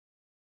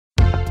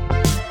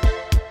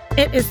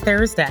It is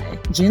Thursday,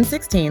 June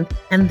 16th,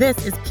 and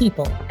this is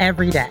People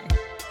Every Day.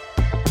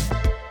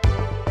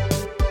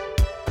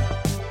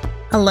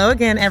 Hello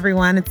again,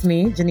 everyone. It's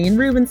me, Janine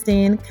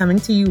Rubenstein, coming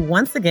to you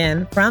once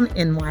again from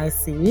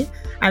NYC.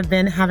 I've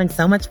been having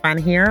so much fun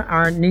here.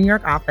 Our New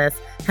York office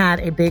had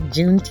a big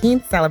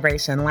Juneteenth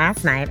celebration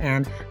last night,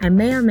 and I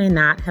may or may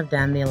not have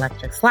done the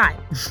electric slide.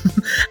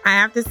 I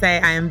have to say,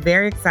 I am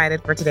very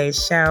excited for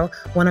today's show.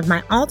 One of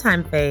my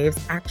all-time faves,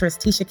 actress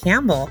Tisha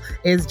Campbell,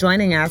 is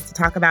joining us to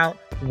talk about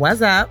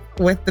what's up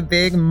with the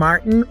big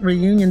Martin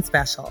reunion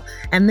special.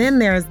 And then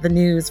there's the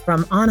news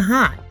from on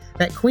high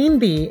that Queen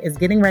Bee is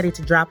getting ready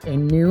to drop a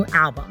new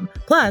album.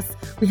 Plus,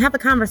 we have a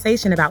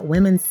conversation about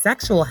women's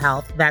sexual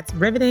health that's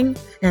riveting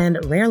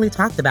and rarely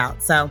talked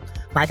about. So,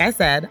 like I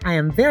said, I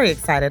am very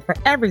excited for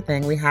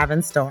everything we have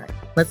in store.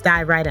 Let's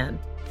dive right in.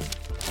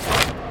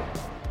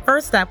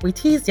 First up, we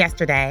teased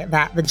yesterday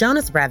that the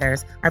Jonas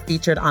Brothers are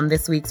featured on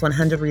this week's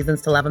 100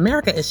 Reasons to Love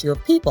America issue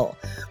of People.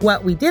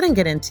 What we didn't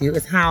get into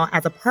is how,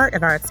 as a part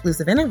of our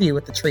exclusive interview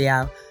with the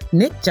trio,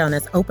 Nick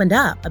Jonas opened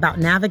up about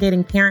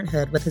navigating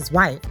parenthood with his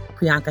wife,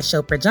 Priyanka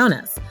Chopra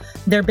Jonas.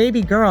 Their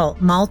baby girl,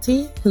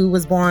 Malti, who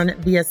was born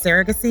via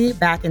surrogacy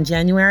back in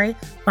January,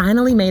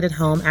 finally made it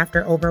home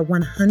after over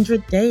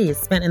 100 days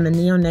spent in the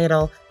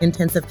neonatal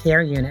intensive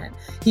care unit.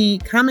 He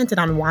commented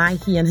on why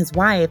he and his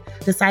wife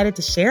decided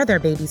to share their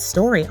baby's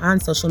story on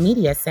social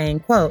media,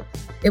 saying, quote,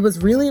 "It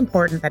was really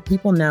important that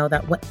people know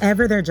that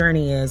whatever their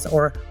journey is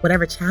or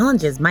whatever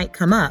challenges might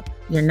come up,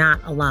 you're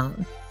not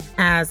alone."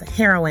 As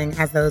harrowing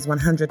as those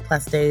 100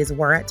 plus days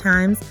were at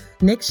times,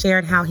 Nick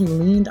shared how he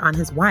leaned on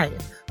his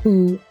wife,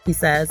 who, he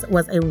says,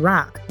 was a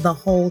rock the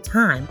whole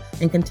time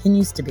and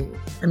continues to be.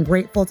 "I'm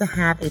grateful to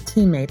have a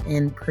teammate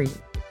in Pri."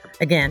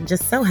 Again,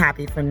 just so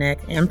happy for Nick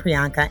and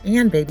Priyanka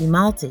and baby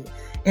Malti.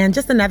 And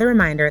just another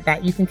reminder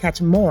that you can catch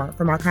more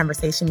from our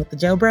conversation with the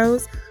Jo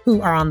Bros,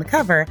 who are on the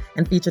cover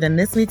and featured in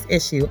this week's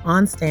issue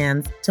on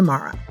stands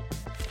tomorrow.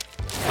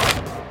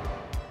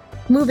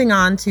 Moving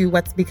on to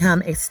what's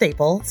become a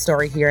staple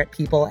story here at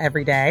People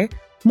Every Day,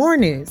 more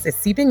news is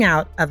seeping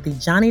out of the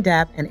Johnny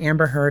Depp and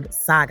Amber Heard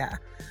saga.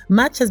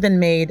 Much has been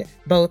made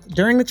both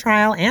during the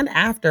trial and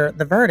after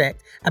the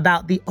verdict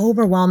about the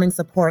overwhelming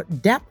support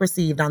Depp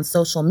received on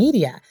social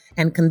media,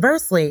 and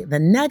conversely, the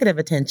negative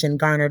attention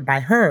garnered by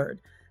Heard.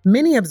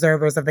 Many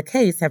observers of the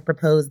case have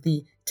proposed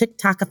the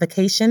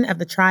TikTokification of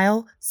the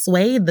trial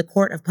swayed the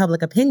court of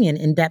public opinion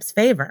in Depp's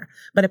favor,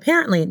 but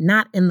apparently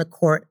not in the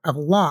court of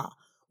law.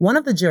 One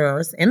of the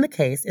jurors in the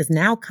case is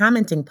now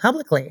commenting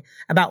publicly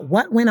about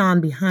what went on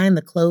behind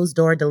the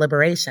closed-door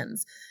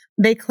deliberations.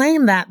 They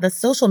claim that the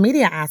social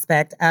media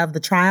aspect of the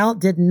trial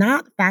did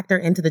not factor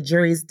into the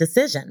jury's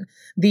decision.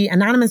 The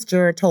anonymous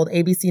juror told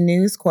ABC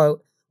News,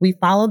 quote, "We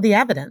followed the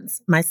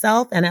evidence.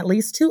 Myself and at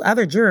least 2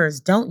 other jurors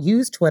don't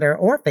use Twitter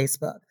or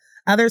Facebook.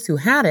 Others who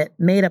had it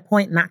made a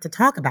point not to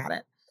talk about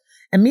it."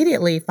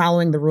 Immediately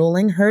following the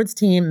ruling, Heard's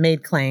team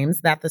made claims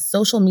that the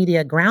social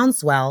media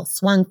groundswell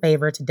swung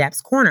favor to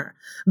Depp's corner.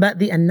 But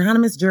the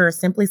anonymous juror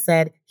simply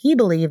said he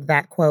believed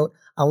that, quote,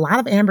 "a lot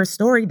of Amber's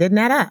story didn't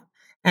add up,"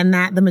 and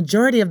that the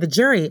majority of the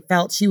jury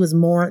felt she was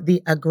more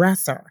the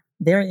aggressor.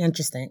 Very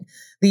interesting.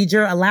 The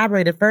juror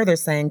elaborated further,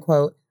 saying,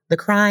 quote, "The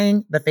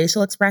crying, the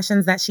facial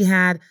expressions that she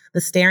had,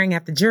 the staring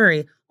at the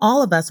jury,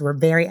 all of us were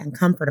very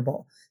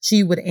uncomfortable.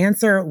 She would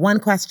answer one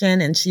question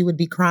and she would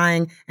be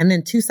crying, and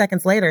then 2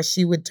 seconds later,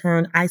 she would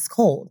turn ice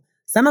cold.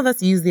 Some of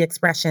us use the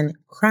expression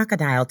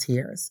crocodile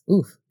tears."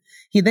 Oof.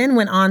 He then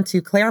went on to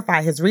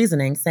clarify his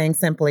reasoning, saying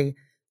simply,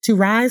 "To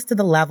rise to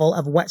the level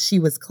of what she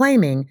was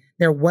claiming,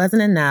 there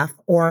wasn't enough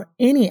or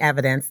any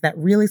evidence that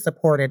really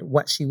supported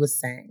what she was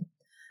saying."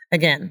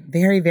 Again,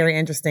 very, very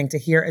interesting to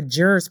hear a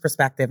juror's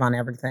perspective on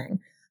everything.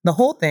 The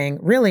whole thing,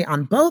 really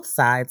on both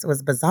sides,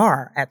 was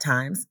bizarre at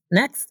times.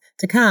 Next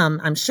to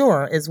come, I'm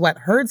sure, is what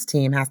Heard's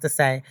team has to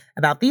say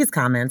about these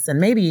comments and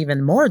maybe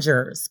even more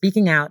jurors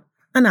speaking out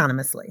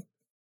anonymously.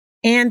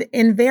 And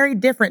in very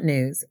different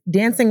news,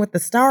 Dancing with the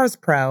Stars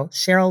pro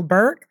Cheryl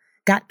Burke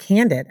got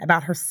candid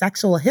about her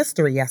sexual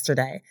history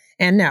yesterday.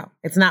 And no,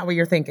 it's not what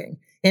you're thinking.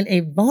 In a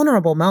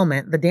vulnerable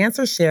moment, the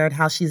dancer shared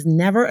how she's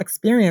never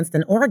experienced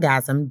an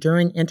orgasm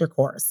during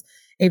intercourse.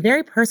 A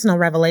very personal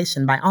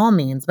revelation by all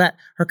means, but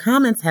her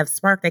comments have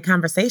sparked a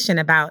conversation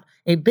about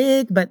a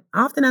big but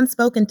often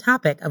unspoken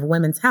topic of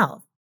women's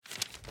health.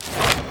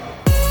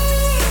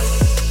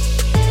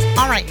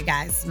 All right, you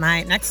guys,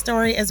 my next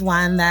story is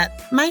one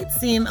that might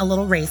seem a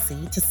little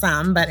racy to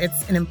some, but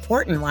it's an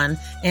important one,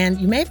 and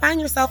you may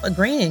find yourself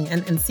agreeing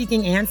and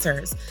seeking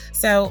answers.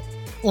 So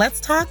let's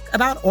talk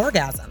about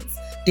orgasms.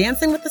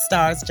 Dancing with the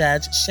Stars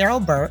judge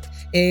Cheryl Burke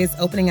is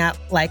opening up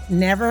like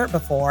never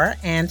before,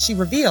 and she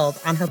revealed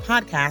on her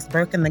podcast,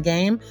 Burke in the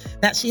Game,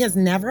 that she has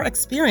never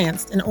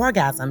experienced an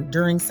orgasm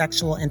during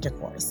sexual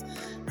intercourse.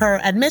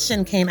 Her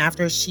admission came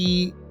after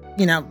she,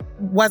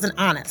 wasn't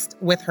honest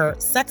with her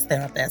sex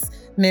therapist,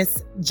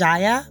 Miss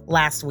Jaya,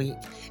 last week.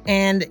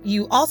 And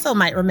you also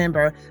might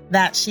remember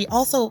that she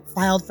also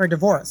filed for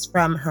divorce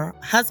from her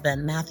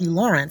husband, Matthew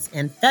Lawrence,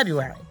 in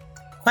February.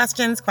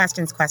 questions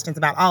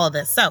about all of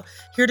this. So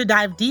here to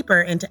dive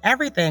deeper into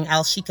everything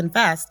else she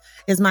confessed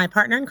is my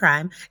partner in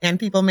crime and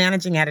people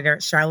managing editor,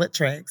 Charlotte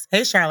Triggs.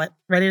 Hey, Charlotte,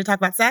 ready to talk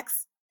about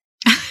sex?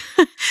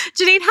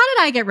 Janine, how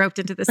did I get roped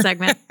into this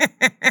segment?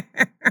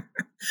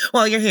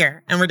 Well, you're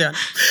here and we're doing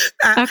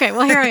it. Okay,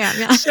 well, here I am.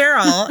 Yeah.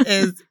 Cheryl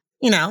is,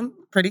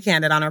 pretty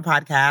candid on her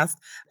podcast,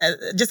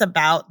 just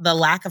about the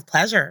lack of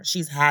pleasure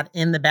she's had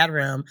in the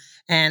bedroom.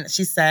 And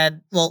she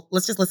said, well,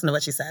 let's just listen to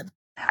what she said.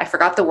 I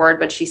forgot the word,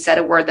 but she said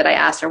a word that I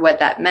asked her what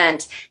that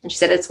meant. And she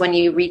said, it's when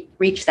you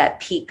reach that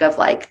peak of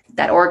like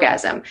that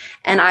orgasm.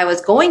 And I was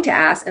going to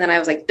ask, and then I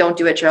was like, don't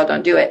do it, Cheryl,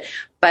 don't do it.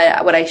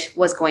 But what I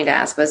was going to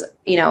ask was,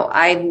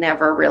 I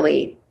never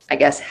really, I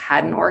guess,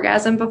 had an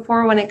orgasm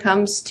before when it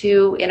comes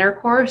to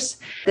intercourse.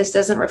 This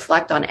doesn't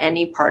reflect on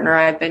any partner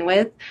I've been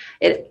with.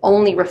 It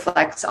only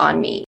reflects on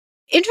me.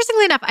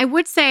 Interestingly enough, I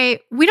would say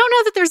we don't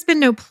know that there's been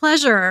no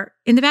pleasure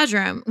in the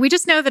bedroom. We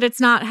just know that it's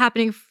not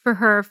happening for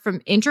her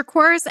from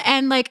intercourse.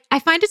 And I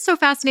find it so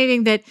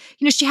fascinating that,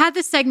 she had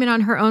this segment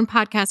on her own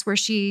podcast where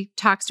she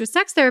talks to a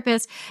sex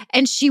therapist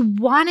and she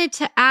wanted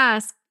to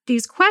ask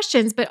these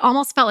questions, but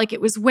almost felt like it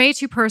was way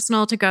too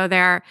personal to go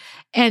there.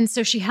 And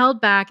so she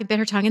held back and bit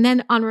her tongue. And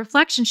then on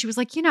reflection, she was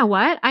like, you know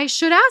what? I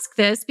should ask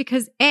this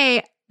because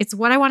it's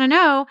what I want to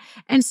know.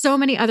 And so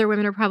many other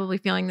women are probably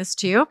feeling this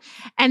too.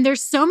 And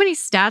there's so many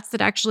stats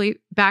that actually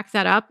back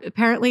that up.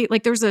 Apparently,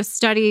 there's a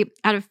study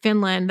out of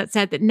Finland that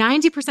said that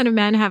 90% of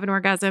men have an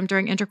orgasm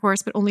during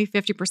intercourse, but only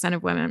 50%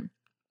 of women,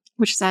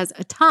 which says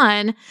a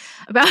ton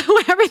about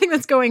everything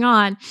that's going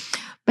on.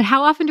 But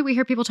how often do we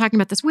hear people talking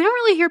about this? We don't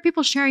really hear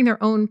people sharing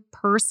their own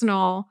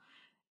personal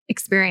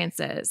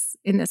experiences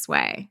in this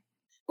way.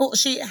 Well,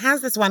 she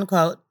has this one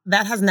quote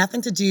that has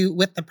nothing to do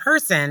with the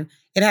person.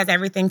 It has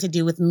everything to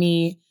do with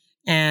me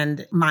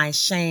and my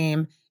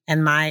shame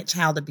and my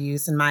child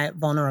abuse and my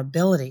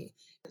vulnerability.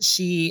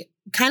 She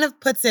kind of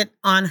puts it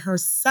on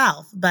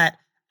herself, but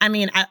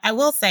I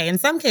will say in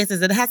some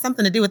cases it has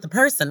something to do with the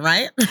person,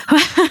 right?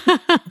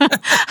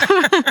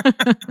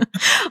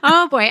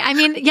 Oh boy.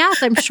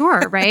 Yes, I'm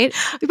sure, right?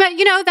 But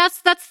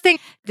that's the thing.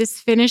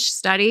 This Finnish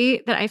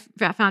study that I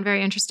found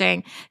very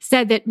interesting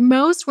said that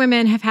most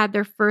women have had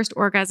their first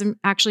orgasm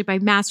actually by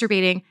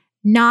masturbating,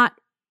 not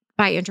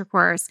by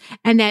intercourse.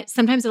 And that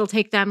sometimes it'll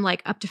take them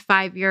up to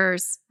 5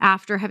 years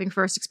after having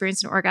first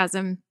experienced an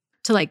orgasm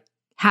to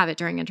have it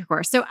during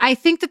intercourse. So I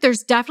think that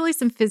there's definitely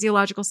some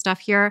physiological stuff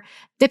here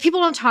that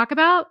people don't talk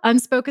about,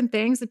 unspoken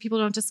things that people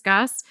don't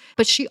discuss.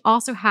 But she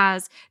also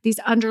has these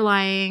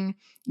underlying,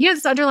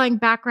 this underlying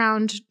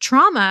background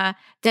trauma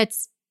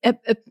that's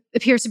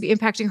appears to be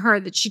impacting her,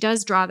 that she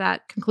does draw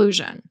that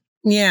conclusion.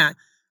 Yeah.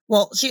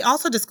 Well, she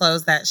also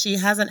disclosed that she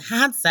hasn't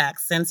had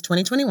sex since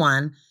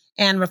 2021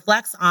 and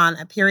reflects on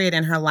a period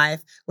in her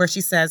life where she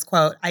says,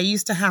 quote, I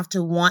used to have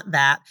to want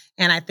that.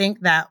 And I think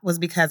that was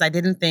because I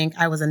didn't think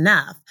I was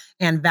enough,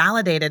 and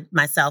validated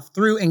myself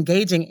through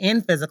engaging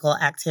in physical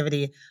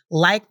activity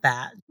like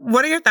that.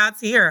 What are your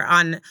thoughts here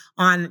on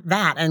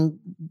that and,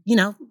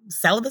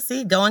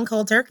 celibacy, going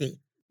cold turkey?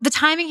 The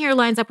timing here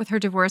lines up with her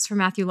divorce from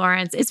Matthew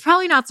Lawrence. It's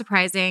probably not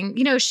surprising.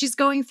 She's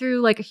going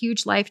through a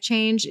huge life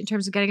change in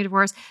terms of getting a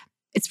divorce.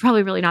 It's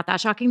probably really not that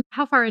shocking.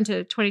 How far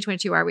into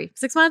 2022 are we?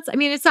 6 months?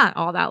 It's not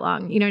all that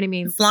long. You know what I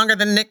mean? It's longer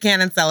than Nick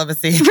Cannon's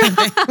celibacy.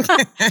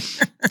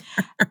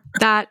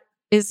 That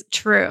is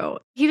true.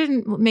 He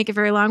didn't make it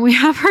very long. We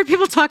have heard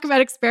people talk about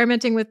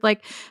experimenting with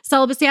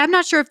celibacy. I'm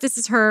not sure if this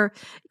is her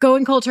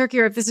going cold turkey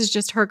or if this is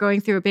just her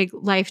going through a big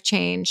life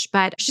change,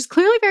 but she's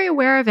clearly very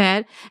aware of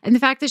it. And the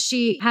fact that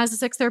she has a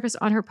sex therapist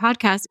on her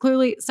podcast,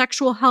 clearly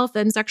sexual health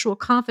and sexual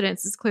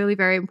confidence is clearly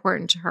very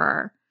important to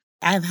her.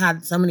 I've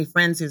had so many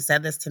friends who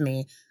said this to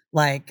me.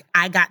 I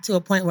got to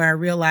a point where I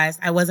realized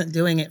I wasn't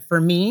doing it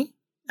for me.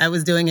 I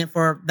was doing it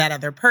for that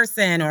other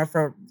person or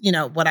for,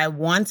 what I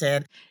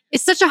wanted.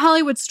 It's such a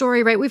Hollywood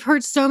story, right? We've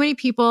heard so many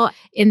people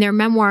in their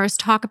memoirs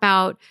talk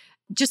about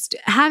just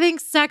having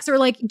sex or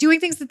doing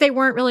things that they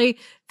weren't really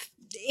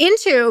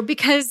into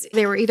because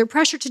they were either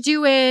pressured to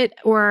do it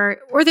or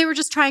they were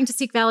just trying to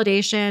seek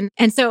validation.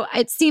 And so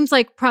it seems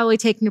like probably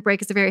taking a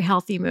break is a very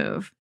healthy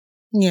move.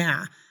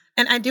 Yeah.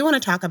 And I do want to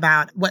talk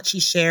about what she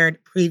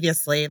shared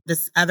previously,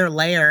 this other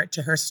layer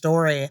to her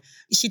story.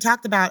 She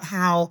talked about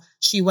how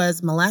she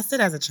was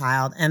molested as a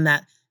child and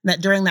that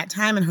during that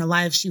time in her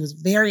life, she was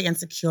very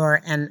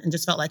insecure and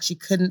just felt like she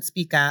couldn't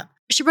speak up.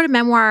 She wrote a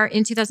memoir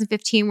in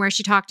 2015 where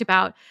she talked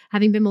about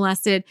having been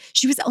molested.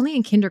 She was only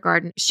in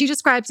kindergarten. She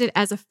describes it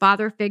as a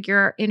father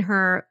figure in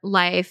her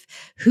life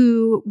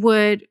who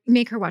would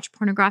make her watch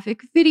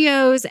pornographic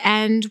videos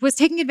and was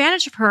taking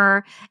advantage of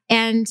her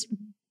and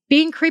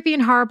being creepy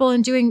and horrible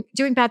and doing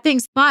bad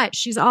things. But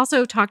she's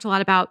also talked a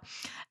lot about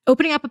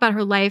opening up about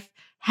her life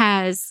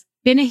has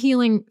been a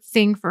healing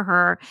thing for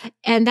her.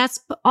 And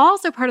that's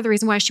also part of the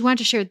reason why she wanted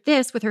to share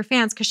this with her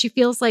fans, because she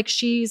feels like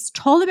she's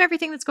told them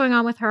everything that's going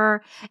on with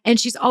her. And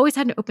she's always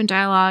had an open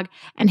dialogue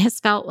and has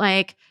felt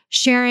like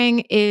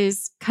sharing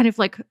is kind of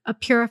like a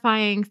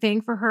purifying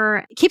thing for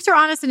her. It keeps her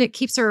honest and it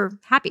keeps her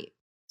happy.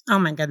 Oh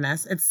my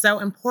goodness. It's so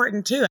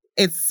important too.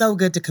 It's so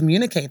good to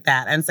communicate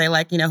that and say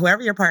like,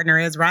 whoever your partner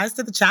is, rise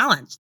to the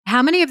challenge.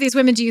 How many of these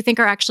women do you think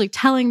are actually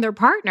telling their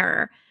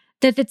partner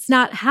that it's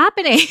not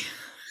happening?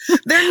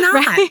 They're not.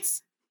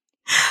 Right?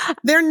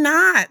 They're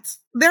not.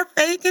 They're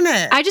faking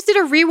it. I just did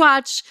a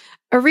rewatch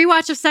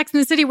of Sex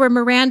and the City where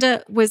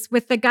Miranda was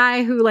with the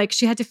guy who like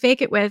she had to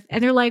fake it with.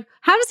 And they're like,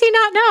 how does he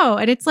not know?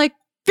 And it's like,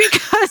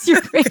 because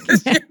you're faking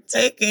it. You're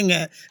taking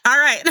it. All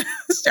right.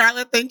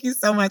 Charlotte, thank you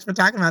so much for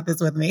talking about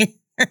this with me.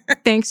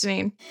 Thanks,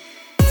 Janine.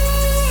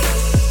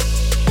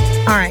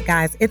 All right,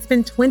 guys, it's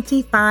been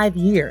 25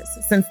 years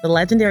since the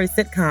legendary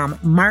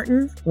sitcom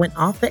Martin went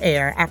off the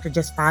air after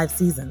just 5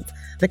 seasons.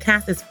 The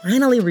cast is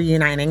finally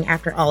reuniting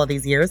after all of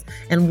these years,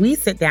 and we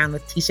sit down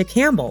with Tisha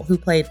Campbell, who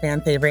played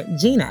fan favorite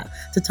Gina,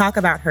 to talk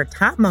about her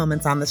top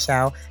moments on the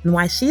show and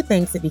why she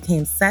thinks it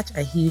became such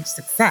a huge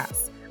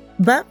success.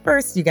 But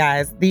first, you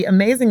guys, the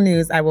amazing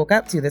news I woke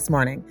up to this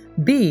morning.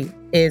 Bee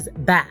is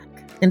back.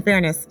 In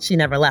fairness, she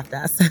never left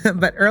us.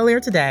 But earlier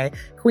today,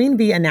 Queen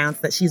Bee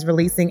announced that she's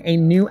releasing a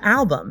new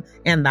album,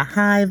 and the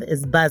Hive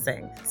is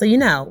buzzing. So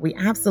we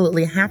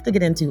absolutely have to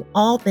get into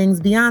all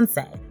things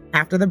Beyonce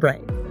after the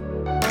break.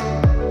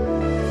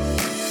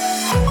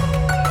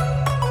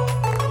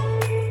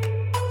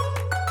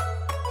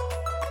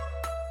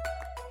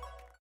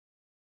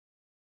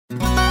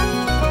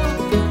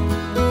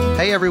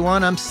 Hey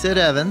everyone, I'm Sid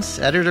Evans,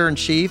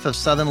 editor-in-chief of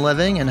Southern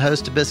Living and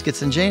host of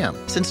Biscuits and Jam.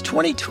 Since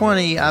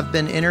 2020, I've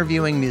been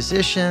interviewing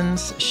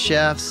musicians,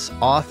 chefs,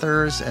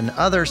 authors, and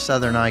other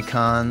Southern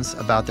icons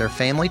about their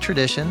family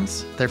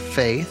traditions, their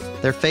faith,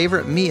 their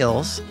favorite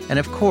meals, and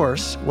of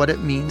course, what it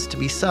means to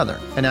be Southern.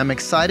 And I'm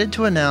excited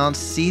to announce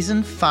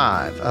Season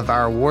 5 of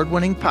our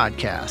award-winning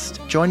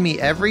podcast. Join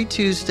me every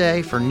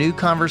Tuesday for new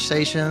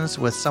conversations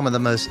with some of the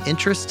most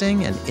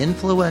interesting and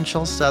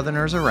influential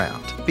Southerners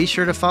around. Be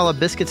sure to follow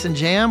Biscuits and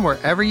Jam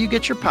wherever you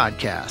get your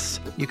podcasts.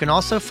 You can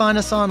also find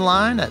us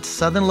online at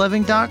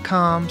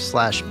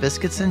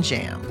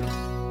southernliving.com/biscuitsandjam.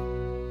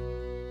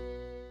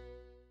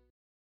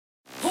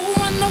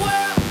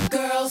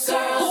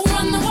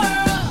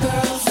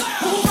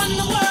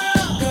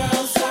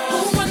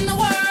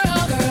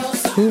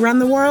 Who run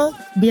the world?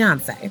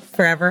 Beyonce,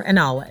 forever and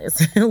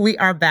always. We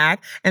are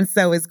back, and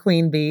so is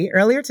Queen Bee.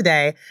 Earlier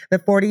today, the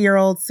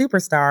 40-year-old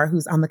superstar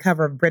who's on the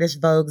cover of British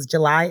Vogue's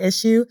July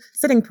issue,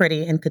 sitting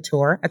pretty in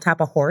couture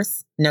atop a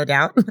horse, no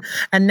doubt,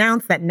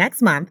 announced that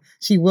next month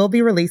she will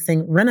be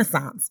releasing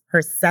Renaissance,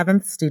 her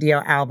 7th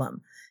studio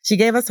album. She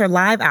gave us her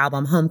live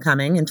album,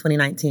 Homecoming, in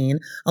 2019,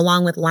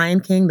 along with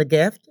Lion King, The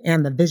Gift,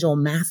 and the visual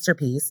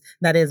masterpiece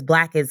that is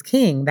Black is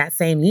King that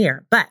same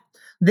year. But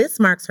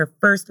this marks her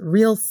first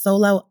real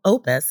solo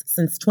opus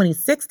since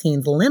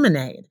 2016's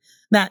Lemonade,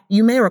 that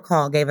you may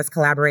recall gave us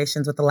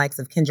collaborations with the likes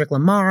of Kendrick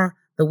Lamar,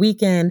 The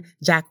Weeknd,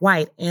 Jack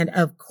White, and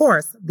of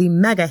course, the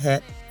mega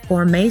hit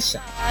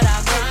Formation.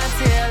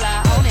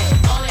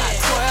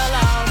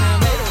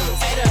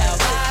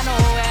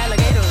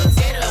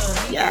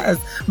 Yes,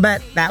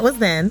 but that was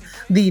then.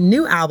 The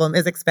new album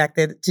is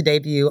expected to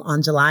debut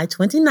on July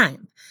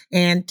 29th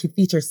and to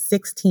feature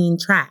 16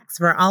 tracks.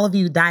 For all of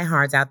you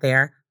diehards out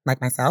there, like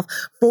myself,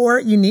 4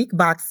 unique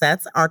box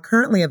sets are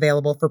currently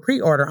available for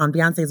pre-order on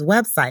Beyonce's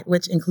website,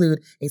 which include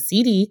a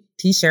CD,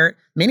 t-shirt,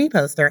 mini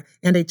poster,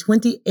 and a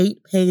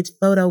 28-page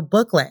photo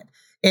booklet.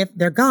 If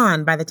they're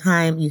gone by the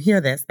time you hear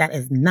this, that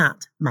is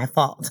not my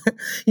fault.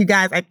 You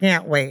guys, I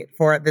can't wait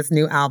for this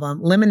new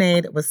album.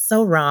 Lemonade was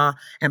so raw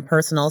and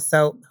personal,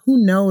 so who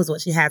knows what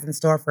she has in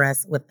store for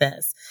us with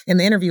this. In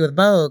the interview with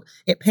Vogue,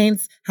 it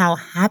paints how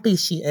happy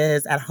she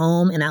is at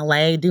home in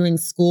LA doing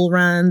school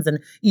runs and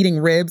eating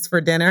ribs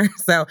for dinner.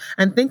 So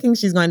I'm thinking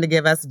she's going to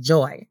give us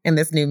joy in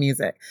this new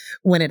music.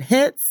 When it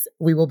hits,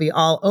 we will be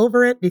all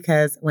over it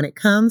because when it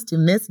comes to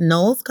Miss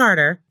Knowles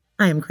Carter,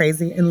 I am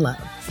crazy in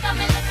love.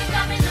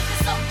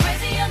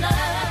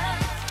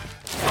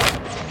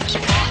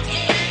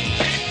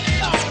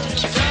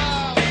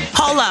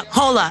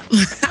 Hold up.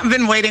 I've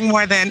been waiting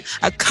more than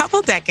a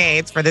couple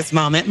decades for this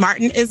moment.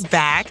 Martin is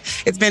back.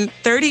 It's been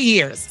 30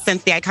 years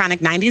since the iconic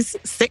 90s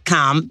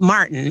sitcom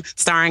Martin,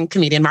 starring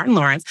comedian Martin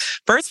Lawrence,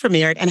 first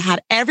premiered and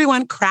had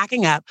everyone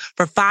cracking up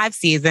for 5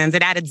 seasons.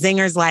 It added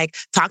zingers like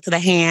Talk to the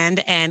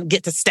Hand and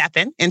Get to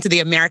Steppin' into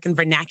the American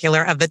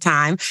vernacular of the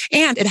time.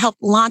 And it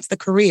helped launch the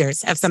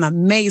careers of some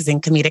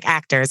amazing comedic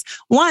actors,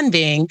 one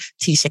being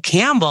Tisha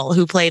Campbell,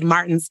 who played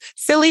Martin's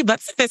silly but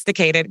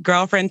sophisticated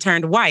girlfriend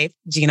turned wife,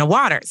 Gina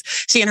Waters.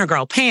 She and her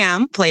girl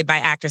Pam, played by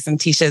actress and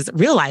Tisha's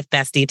real-life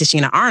bestie,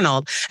 Tashina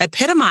Arnold,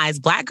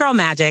 epitomized Black girl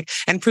magic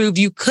and proved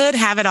you could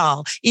have it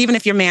all, even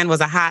if your man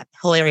was a hot,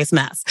 hilarious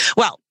mess.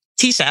 Well,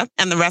 Tisha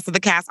and the rest of the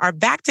cast are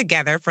back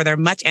together for their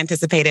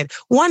much-anticipated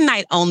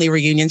one-night-only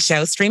reunion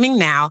show, streaming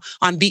now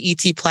on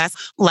BET+.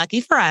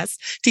 Lucky for us,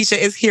 Tisha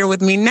is here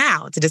with me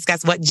now to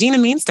discuss what Gina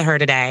means to her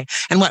today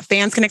and what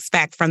fans can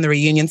expect from the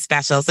reunion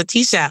special. So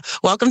Tisha,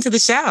 welcome to the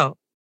show.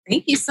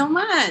 Thank you so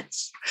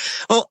much.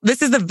 Well,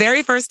 this is the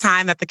very first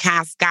time that the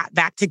cast got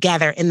back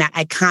together in that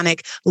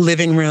iconic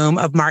living room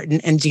of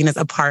Martin and Gina's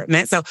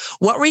apartment. So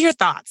what were your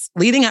thoughts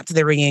leading up to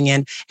the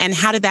reunion, and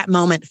how did that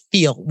moment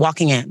feel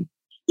walking in?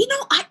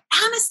 I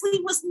honestly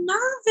was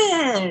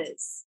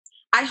nervous.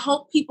 I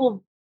hope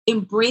people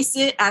embrace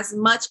it as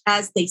much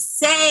as they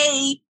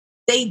say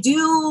they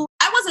do.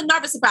 I wasn't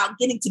nervous about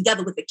getting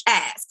together with the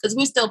cast because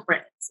we're still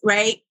friends,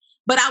 right?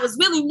 But I was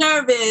really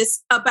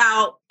nervous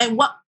about and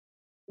what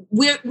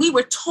we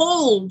were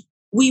told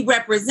we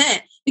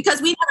represent,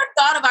 because we never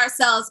thought of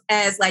ourselves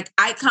as like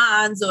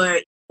icons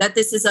or that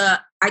this is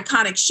a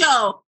iconic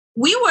show.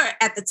 We were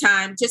at the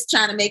time just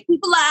trying to make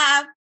people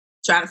laugh,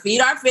 trying to feed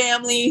our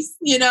families,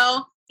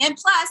 and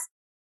plus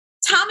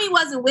Tommy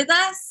wasn't with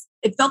us.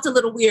 It felt a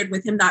little weird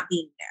with him not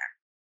being there.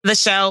 The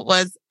show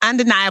was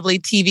undeniably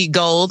TV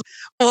gold.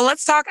 Well,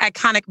 let's talk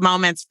iconic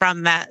moments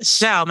from that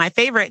show. My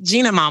favorite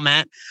Gina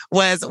moment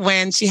was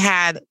when she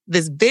had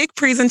this big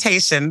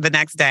presentation the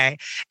next day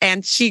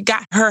and she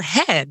got her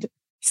head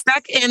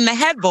stuck in the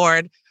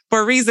headboard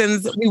for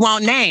reasons we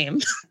won't name.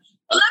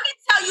 Well, let me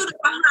tell you the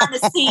behind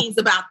the scenes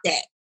about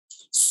that.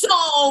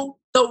 So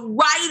the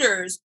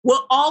writers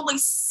will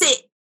always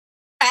sit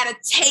at a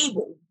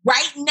table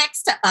right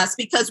next to us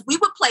because we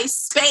would play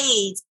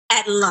spades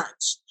at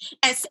lunch.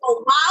 And so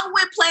while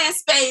we're playing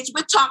spades,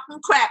 we're talking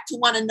crap to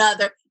one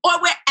another, or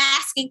we're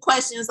asking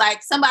questions.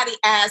 Like somebody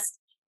asked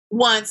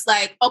once,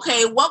 like,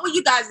 okay, what were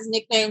you guys'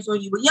 nicknames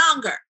when you were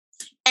younger?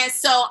 And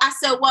so I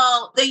said,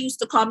 well, they used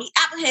to call me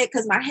Applehead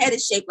because my head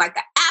is shaped like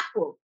an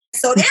apple.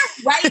 So they're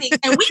writing,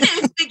 and we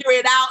didn't figure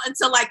it out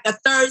until like the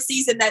third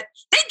season that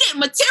they get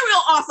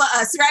material off of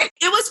us, right?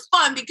 It was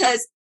fun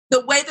because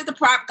the way that the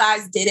prop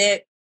guys did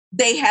it,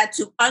 they had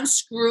to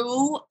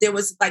unscrew. There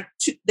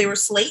were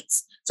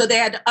slates. So they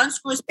had to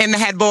unscrew. In the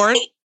headboard?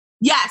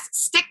 Yes.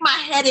 Stick my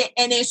head in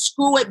and then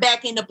screw it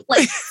back into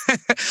place.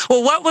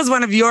 Well, what was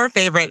one of your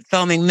favorite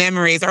filming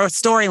memories or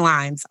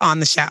storylines on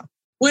the show?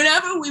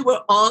 Whenever we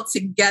were all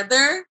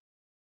together,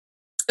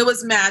 it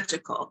was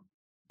magical.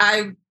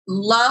 I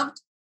loved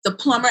the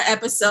plumber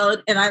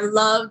episode and I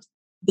loved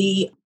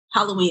the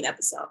Halloween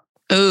episode.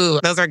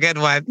 Ooh, those are good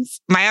ones.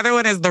 My other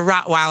one is the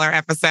Rottweiler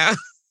episode.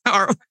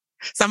 Or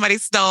somebody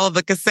stole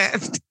the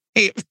cassette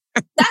tape.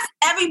 That's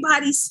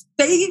everybody's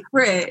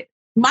favorite.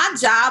 My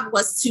job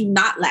was to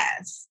not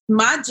laugh.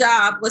 My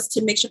job was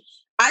to make sure.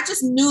 I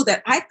just knew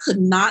that I could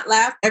not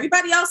laugh.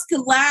 Everybody else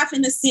could laugh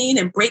in the scene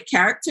and break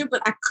character,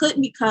 but I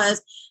couldn't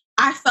because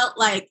I felt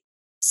like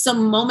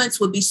some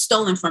moments would be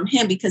stolen from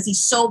him because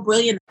he's so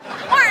brilliant.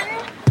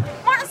 Martin,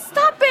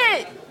 stop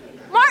it!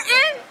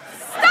 Martin,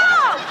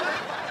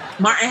 stop!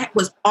 Martin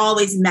was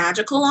always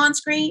magical on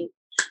screen.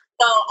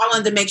 So I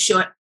wanted to make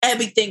sure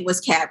everything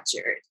was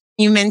captured.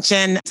 You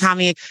mentioned,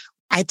 Tommy,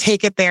 I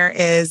take it there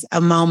is a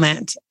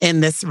moment in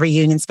this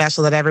reunion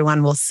special that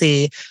everyone will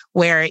see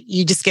where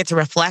you just get to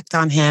reflect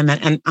on him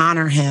and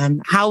honor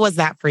him. How was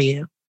that for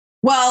you?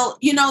 Well,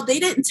 they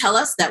didn't tell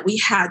us that we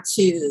had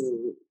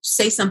to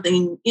say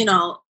something,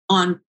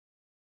 on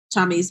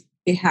Tommy's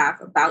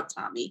behalf about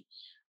Tommy.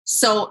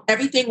 So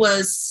everything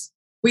was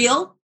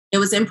real. It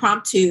was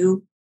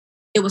impromptu.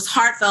 It was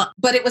heartfelt,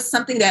 but it was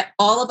something that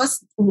all of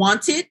us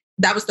wanted.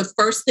 That was the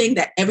first thing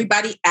that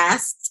everybody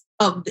asked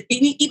of,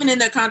 even in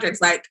their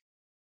contracts, like,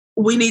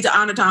 we need to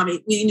honor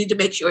Tommy. We need to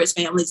make sure his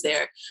family's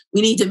there.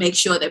 We need to make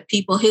sure that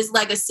his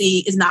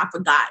legacy is not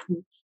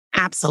forgotten.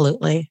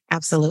 Absolutely.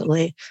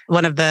 Absolutely.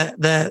 One of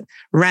the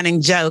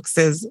running jokes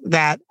is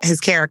that his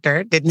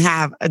character didn't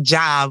have a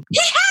job. He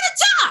had a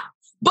job,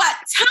 but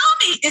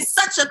Tommy is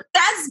such a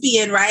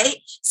thespian, right?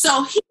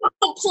 So he would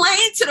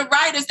complain to the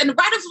writers, and the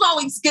writers would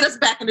always get us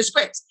back in the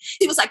scripts.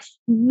 He was like,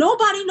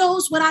 nobody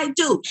knows what I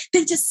do.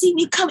 They just see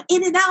me come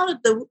in and out of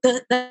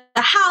the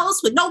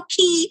house with no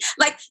key.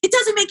 Like, it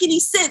doesn't make any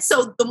sense.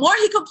 So the more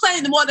he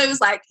complained, the more they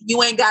was like,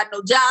 you ain't got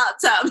no job,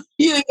 Tommy.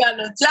 You ain't got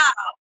no job.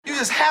 You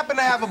just happen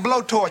to have a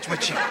blowtorch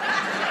with you.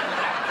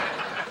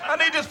 I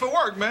need this for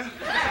work, man.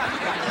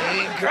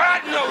 Ain't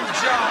got no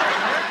job,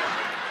 man.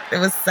 It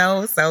was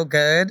so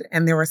good.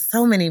 And there were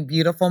so many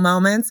beautiful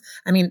moments.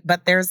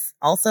 But there's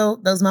also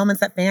those moments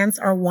that fans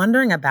are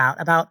wondering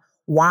about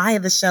why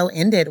the show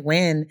ended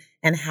when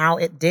and how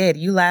it did.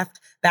 You left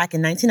back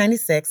in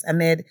 1996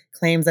 amid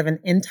claims of an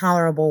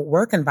intolerable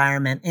work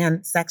environment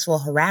and sexual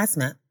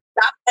harassment.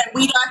 And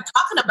we aren't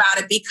talking about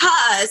it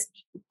because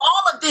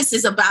all of this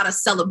is about a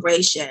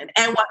celebration,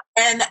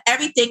 and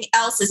everything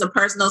else is a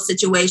personal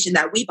situation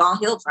that we've all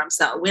healed from.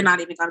 So we're not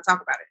even going to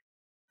talk about it.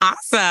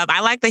 Awesome.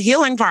 I like the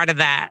healing part of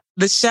that.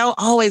 The show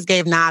always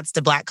gave nods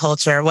to Black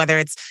culture, whether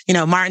it's,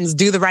 Martin's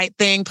Do the Right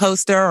Thing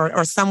poster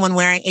or someone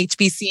wearing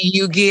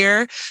HBCU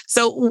gear.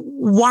 So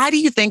why do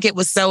you think it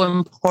was so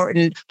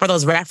important for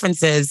those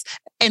references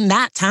in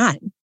that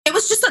time? It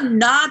was just a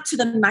nod to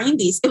the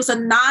 90s. It was a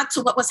nod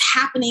to what was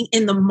happening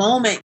in the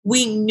moment.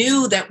 We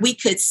knew that we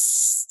could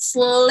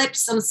slip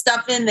some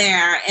stuff in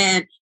there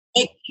and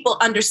make people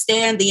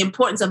understand the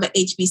importance of an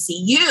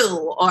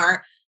HBCU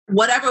or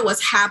whatever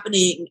was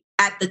happening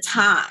at the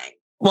time.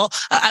 Well,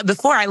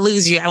 before I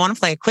lose you, I want to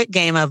play a quick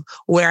game of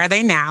Where Are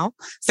They Now?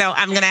 So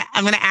I'm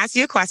gonna ask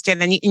you a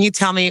question, and you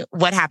tell me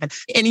what happened.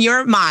 In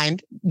your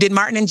mind, did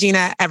Martin and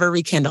Gina ever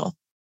rekindle?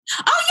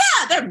 Oh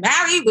yeah, they're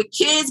married with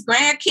kids,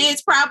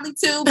 grandkids probably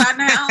too by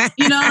now.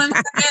 You know what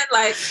I'm saying?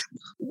 Like,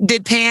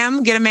 did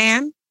Pam get a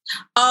man?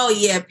 Oh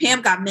yeah,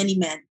 Pam got many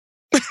men.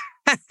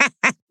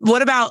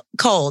 What about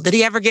Cole? Did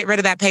he ever get rid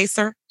of that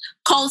pacer?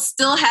 Cole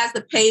still has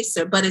the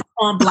pacer, but it's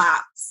on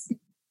blocks.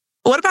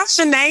 What about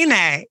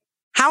Shanae?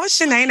 How is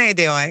Shanae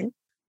doing?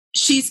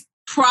 She's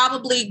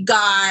probably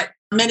got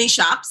many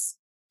shops,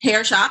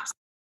 hair shops.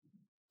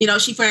 You know,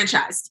 she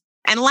franchised.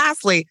 And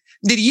lastly,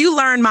 did you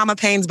learn Mama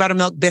Payne's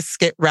buttermilk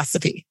biscuit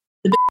recipe?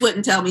 The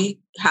wouldn't tell me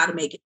how to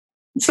make it.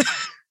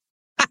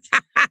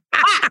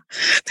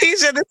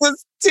 Tisha, this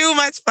was too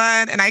much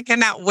fun, and I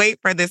cannot wait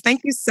for this.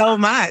 Thank you so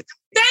much.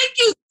 Thank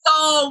you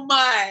so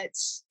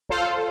much.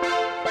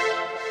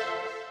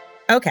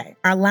 Okay,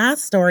 our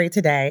last story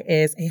today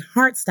is a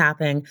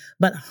heart-stopping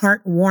but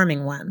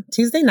heartwarming one.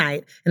 Tuesday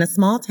night, in a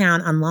small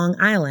town on Long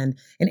Island,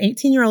 an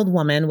 18-year-old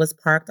woman was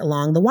parked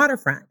along the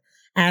waterfront.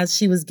 As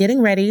she was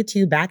getting ready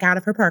to back out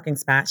of her parking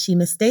spot, she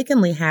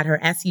mistakenly had her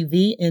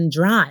SUV in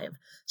drive.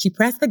 She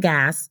pressed the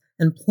gas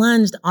and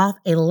plunged off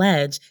a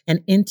ledge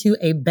and into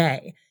a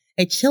bay.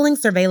 A chilling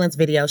surveillance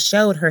video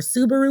showed her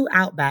Subaru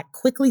Outback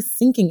quickly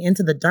sinking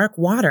into the dark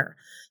water.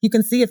 You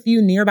can see a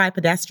few nearby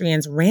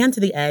pedestrians ran to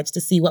the edge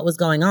to see what was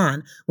going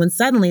on when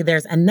suddenly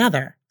there's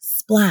another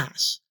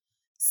splash.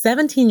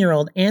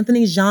 17-year-old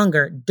Anthony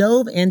Jonger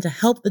dove in to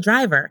help the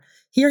driver.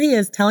 Here he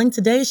is telling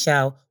Today's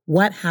Show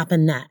what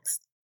happened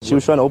next. She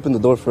was trying to open the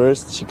door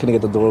first. She couldn't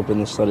get the door open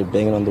and started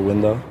banging on the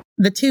window.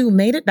 The two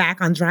made it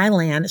back on dry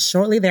land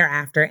shortly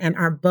thereafter and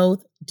are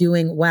both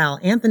doing well.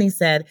 Anthony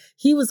said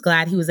he was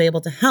glad he was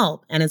able to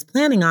help and is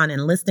planning on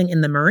enlisting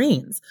in the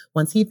Marines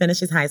once he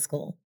finishes high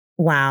school.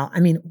 Wow. I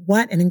mean,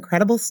 what an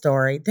incredible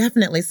story.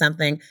 Definitely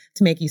something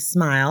to make you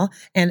smile.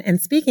 And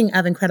speaking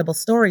of incredible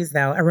stories,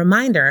 though, a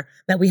reminder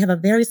that we have a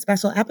very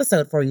special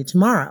episode for you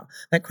tomorrow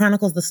that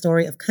chronicles the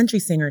story of country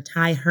singer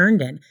Ty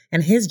Herndon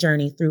and his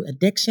journey through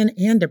addiction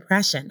and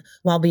depression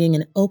while being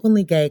an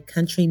openly gay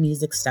country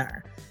music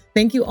star.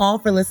 Thank you all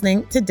for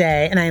listening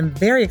today, and I am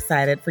very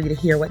excited for you to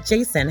hear what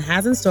Jason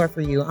has in store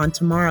for you on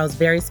tomorrow's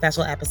very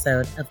special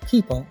episode of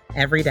People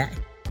Every Day.